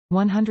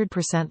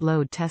100%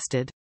 load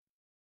tested.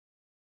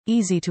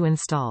 Easy to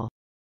install.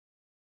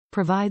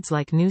 Provides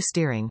like new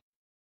steering.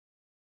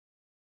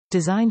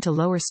 Designed to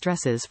lower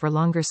stresses for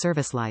longer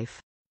service life.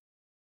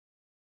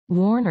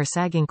 Worn or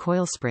sagging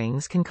coil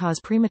springs can cause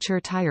premature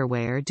tire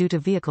wear due to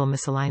vehicle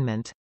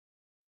misalignment.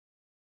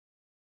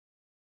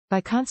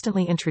 By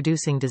constantly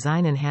introducing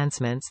design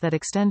enhancements that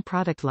extend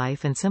product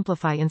life and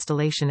simplify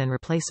installation and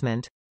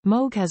replacement,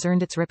 MOOG has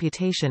earned its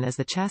reputation as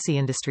the chassis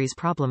industry's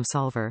problem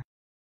solver.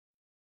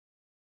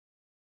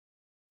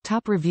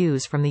 Top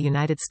reviews from the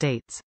United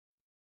States.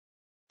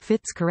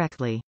 Fits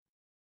correctly.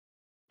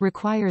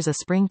 Requires a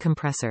spring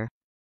compressor.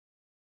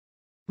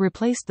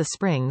 Replaced the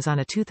springs on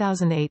a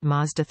 2008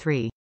 Mazda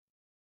 3.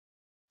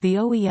 The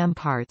OEM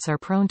parts are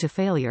prone to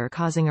failure,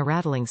 causing a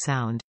rattling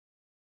sound.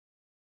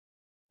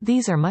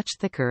 These are much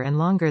thicker and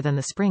longer than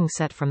the spring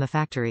set from the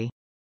factory.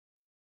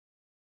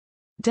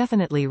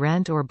 Definitely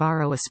rent or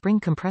borrow a spring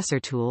compressor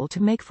tool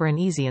to make for an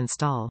easy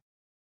install.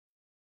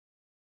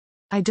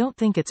 I don't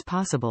think it's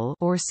possible,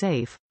 or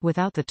safe,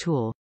 without the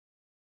tool.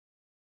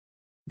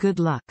 Good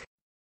luck.